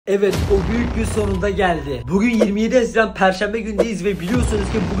Evet, o büyük gün sonunda geldi. Bugün 27 Haziran Perşembe gündeyiz ve biliyorsunuz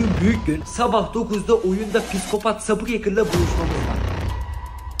ki bugün büyük gün. Sabah 9'da oyunda psikopat sapık hacker'la buluşmamız var.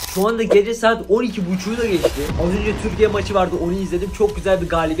 Şu anda gece saat 12.30'u da geçti. Az önce Türkiye maçı vardı, onu izledim. Çok güzel bir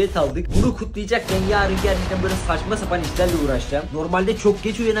galibiyet aldık. Bunu kutlayacakken yarın gerçekten böyle saçma sapan işlerle uğraşacağım. Normalde çok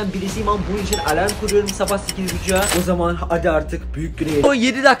geç uyanan birisiyim ama bunun için alarm kuruyorum sabah 8.30'a. O zaman hadi artık büyük güne geçelim.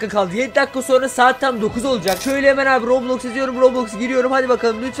 7 dakika kaldı. 7 dakika sonra saat tam 9 olacak. Şöyle hemen abi Roblox yazıyorum, Roblox giriyorum. Hadi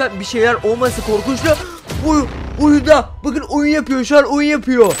bakalım lütfen bir şeyler olması korkunçlu. Oyunda bakın oyun yapıyor, şu an oyun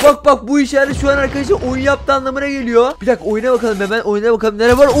yapıyor. Bak bu işaret şu an arkadaşlar oyun yaptı anlamına geliyor. Bir dakika oyuna bakalım, hemen oyuna bakalım.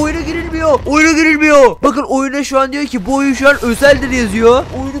 Nere var? Oyuna girilmiyor. Bakın oyuna şu an diyor ki bu oyun şu an özeldir yazıyor.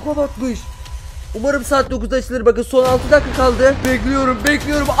 Oyunu kapatmış. Umarım saat 9'da açılır. Bakın son 6 dakika kaldı.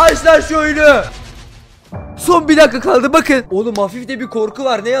 Bekliyorum. Açlar şu oyunu. Son 1 dakika kaldı bakın. Oğlum hafif de bir korku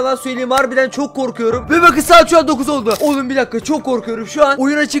var. Ne yalan söyleyeyim, harbiden çok korkuyorum. Ve bakın saat şu an 9 oldu. Oğlum bir dakika, çok korkuyorum şu an.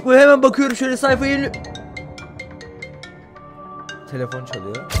 Oyun açık mı? Hemen bakıyorum şöyle sayfayı. Telefon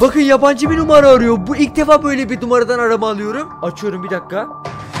çalıyor. Bakın yabancı bir numara arıyor. Bu ilk defa böyle bir numaradan arama alıyorum. Açıyorum bir dakika.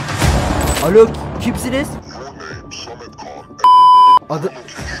 Alo, kimsiniz? Adı...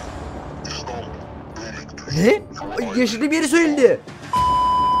 Ne? Yaşadığım yeri söyledi.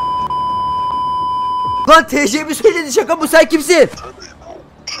 Lan TC'mi söyledi, şaka mı? Sen kimsin?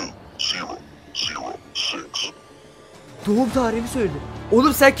 Doğum tarihimi söyledi.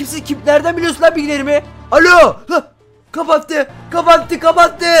 Oğlum sen kimsin? Nereden biliyorsun lan bilgilerimi? Alo.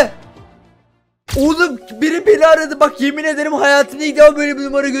 Kapattı. Oğlum biri beni aradı, bak yemin ederim hayatımda ilk defa böyle bir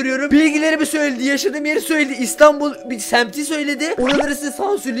numara görüyorum. Bilgilerimi söyledi, yaşadığım yeri söyledi, İstanbul bir semti söyledi. Oraları size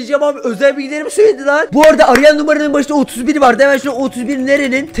sansürleyeceğim abi, özel bilgilerimi söyledi lan. Bu arada arayan numaranın başında 31 vardı, hemen şu 31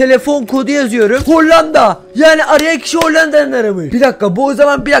 nerenin telefon kodu yazıyorum. Hollanda, yani arayan kişi Hollanda'dan aramış. Bir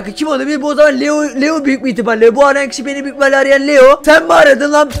dakika kim olabilir? Bu o zaman Leo büyük bir ihtimalle. Bu arayan kişi beni büyük ihtimalle arayan Leo. Sen mi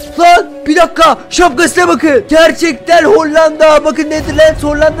aradın lan? Bir dakika, şapkasına bakın. Gerçekten Hollanda, bakın Netherlands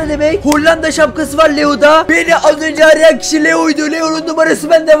Hollanda demek. Hollanda şapkası var Leo'da. Beni az önce arayan kişi Leo'ydu. Leo'nun numarası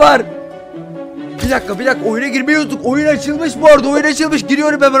bende var. Bir dakika oyuna girmeyi unuttuk. Oyun açılmış bu arada, oyun açılmış.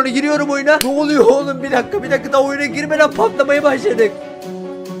 Giriyorum hemen, giriyorum oyuna. Ne oluyor oğlum? Bir dakika daha oyuna girmeden patlamaya başladık.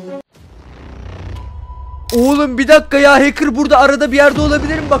 Oğlum bir dakika ya, hacker burada arada bir yerde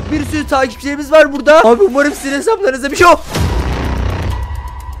olabilir mi? Bak bir sürü takipçilerimiz var burada. Abi umarım sizin hesaplarınızda bir şey yok.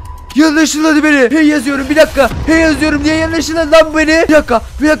 Yanlış ışınladı beni. Hey yazıyorum bir dakika. Hey yazıyorum diye yanlış ışınladı lan beni.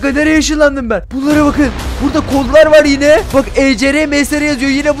 Bir dakika nereye ışınlandım ben? Bunlara bakın. Burada kodlar var yine. Bak ECR MSR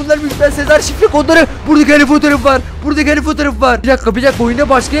yazıyor. Yine bunlar büyükten Sezar şifre kodları. Burada kendi fotoğrafı var. Bir dakika oyunda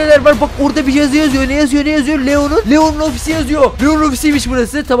başka yerler var. Bak orada bir yazı yazıyor. Ne yazıyor? Leon'un ofisi yazıyor. Leon'un ofisiymiş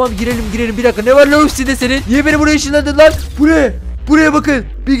burası. Tamam girelim. Bir dakika, ne var Leon ofisinde senin? Niye beni buraya ışınladın lan? Buraya bakın.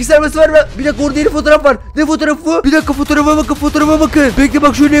 Bilgisayar masası var mı? Bir dakika orada yeni fotoğraf var. Ne fotoğrafı bu? Bir dakika fotoğrafa bakın. Bekle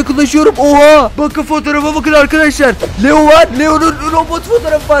bak, şöyle yakınlaşıyorum. Oha. Bakın fotoğrafa bakın arkadaşlar. Leo var. Leo'nun robot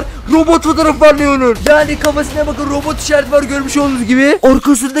fotoğrafı var Leo'nun. Yani kafasına bakın, robot işareti var görmüş olduğunuz gibi.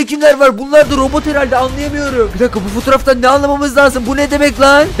 Arkasında kimler var? Bunlar da robot herhalde, anlayamıyorum. Bir dakika, bu fotoğraftan ne anlamamız lazım? Bu ne demek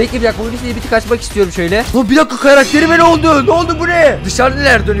lan? Bekle bir dakika, oyun içinde bir tık açmak istiyorum şöyle. Lan bir dakika, karakterime ne oldu? Ne oldu, bu ne? Dışarıda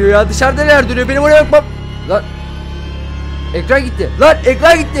neler dönüyor ya? Benim oraya bakmam. Lan ekran gitti.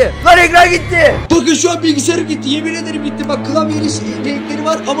 Bakın şu an bilgisayarım gitti. Yemin ederim gitti. Bak klavyeli renkleri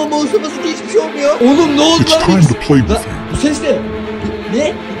var ama mouse'a basınca hiçbir şey olmuyor. Oğlum ne oldu lan? Bu ses ne?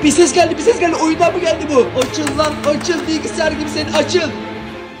 Ne? Bir ses geldi. Oyundan mı geldi bu? Açıl bilgisayar gibi senin, açıl.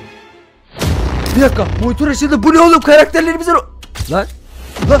 Bir dakika, monitör açıldı. Bu ne oğlum? Karakterlerimizin Lan.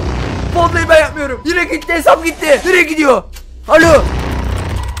 Vallahi ben yapmıyorum. Yine gitti, hesap gitti. Nereye gidiyor? Alo.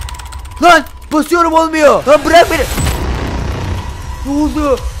 Lan basıyorum, olmuyor. Lan bırak beni.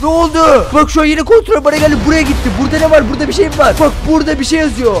 Ne oldu? Bak şu an yine kontrol bana geldi, buraya gitti. Burada ne var? Burada bir şey mi var? Bak burada bir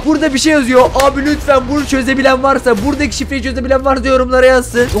şey yazıyor. Abi lütfen bunu çözebilen varsa, buradaki şifreyi çözebilen varsa yorumlara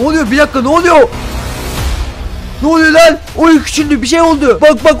yazsın. Ne oluyor? Bir dakika, ne oluyor? Ne oluyor lan? Oyun küçüldü, bir şey oldu.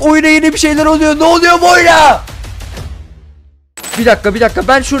 Bak oyuna yeni bir şeyler oluyor. Ne oluyor bu oyuna? Bir dakika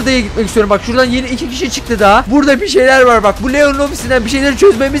ben şuraya gitmek istiyorum. Bak şuradan yeni 2 kişi çıktı daha. Burada bir şeyler var bak. Bu Leon'un ofisinden bir şeyleri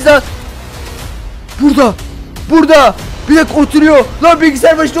çözmemiz lazım. Burada. Bir dakika, oturuyor. Lan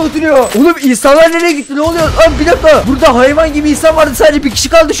bilgisayar başında oturuyor. Oğlum insanlar nereye gitti? Ne oluyor? Lan bir dakika. Burada hayvan gibi insan vardı. Sadece bir kişi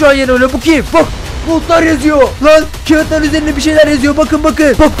kaldı şu an yine öyle. Bu kim? Bak notlar yazıyor. Lan kağıtlar üzerinde bir şeyler yazıyor. Bakın. Bak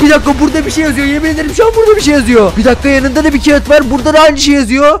bir dakika, burada bir şey yazıyor. Yemin ederim şu an burada bir şey yazıyor. Bir dakika, yanında da bir kağıt var. Burada da aynı şey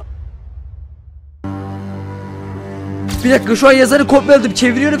yazıyor. Bir dakika, şu an yazarı kopyaladım,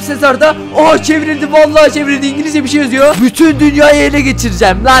 çeviriyorum Sezar'da. Aa, çevrildi, vallahi çevrildi. İngilizce bir şey yazıyor. Bütün dünyayı ele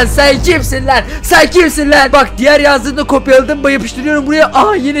geçireceğim. Lan sen kimsin lan? Sen kimsin lan? Bak, diğer yazdığında kopyaladım, yapıştırıyorum buraya.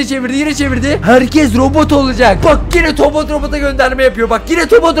 Aa, yine çevirdi. Herkes robot olacak. Bak, yine robota gönderme yapıyor. Bak, yine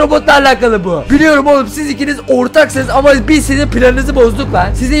robotla alakalı bu. Biliyorum oğlum, siz ikiniz ortaksınız ama biz sizin planınızı bozduk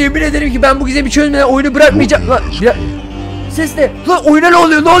lan. Size yemin ederim ki ben bu gizemi çözmeden oyunu bırakmayacağım. Lan ya, ses ne? Lan oyuna ne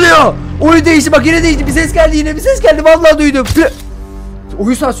oluyor? Oyun değişti, bak yine değişti. Bir ses geldi, vallahi duydum.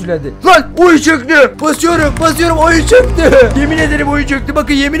 Oyun sansürlendi. Lan oyun çöktü. Basıyorum, oyun çöktü. Yemin ederim oyun çöktü.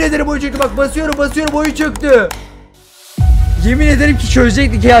 Bakın, yemin ederim oyun çöktü. Bak, basıyorum, oyun çöktü. Yemin ederim ki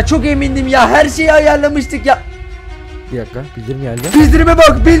çözecektik ya. Çok emindim ya. Her şeyi ayarlamıştık ya. Bir dakika, bildirim geldi.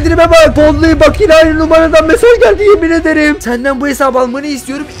 Bildirime bak. Vallahi bak, yine aynı numaradan mesaj geldi, yemin ederim. Senden bu hesabı almanı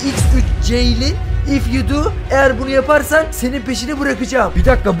istiyorum. X3 Ceylin. If you do, eğer bunu yaparsan senin peşini bırakacağım. Bir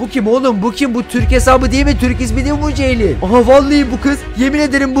dakika, bu kim oğlum? Bu kim? Bu Türk hesabı değil mi? Türk ismi değil mi bu Ceylin? Aha, vallahi bu kız. Yemin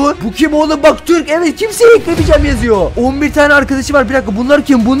ederim bu. Bu kim oğlum? Bak, Türk. Evet, kimseyi eklemeyeceğim yazıyor. 11 tane arkadaşı var. Bir dakika,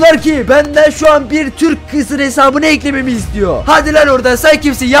 bunlar kim? Benden şu an bir Türk kızın hesabını eklememi istiyor. Hadi lan oradan, sen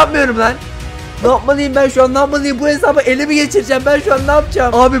kimsin? Yapmıyorum lan. Ne yapmalıyım ben şu an? Bu hesabı ele mi geçireceğim? Ben şu an ne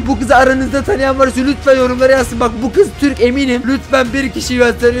yapacağım? Abi, bu kızı aranızda tanıyan varsa lütfen yorumlara yazsın. Bak, bu kız Türk eminim. Lütfen bir kişi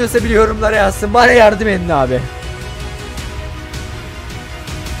tanıyorsa bile yorumlara yazsın. Bana yardım edin abi.